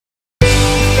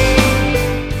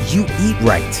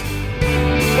right.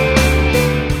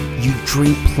 You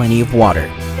drink plenty of water.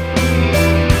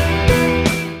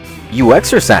 You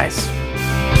exercise.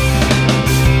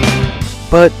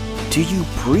 But do you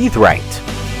breathe right?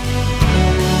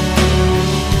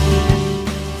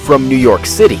 From New York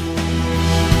City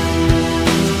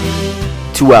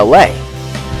to LA,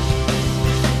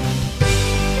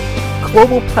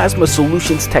 Global Plasma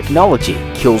Solutions technology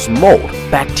kills mold,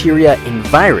 bacteria, and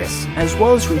virus, as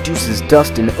well as reduces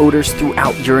dust and odors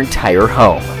throughout your entire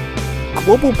home.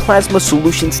 Global Plasma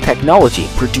Solutions technology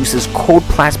produces cold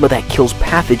plasma that kills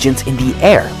pathogens in the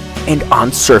air and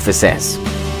on surfaces.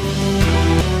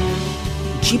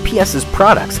 GPS's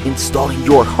products installed in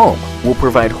your home will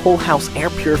provide whole house air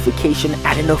purification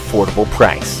at an affordable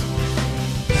price.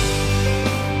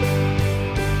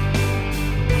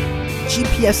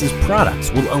 GPS's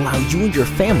products will allow you and your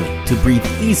family to breathe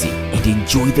easy and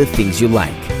enjoy the things you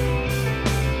like.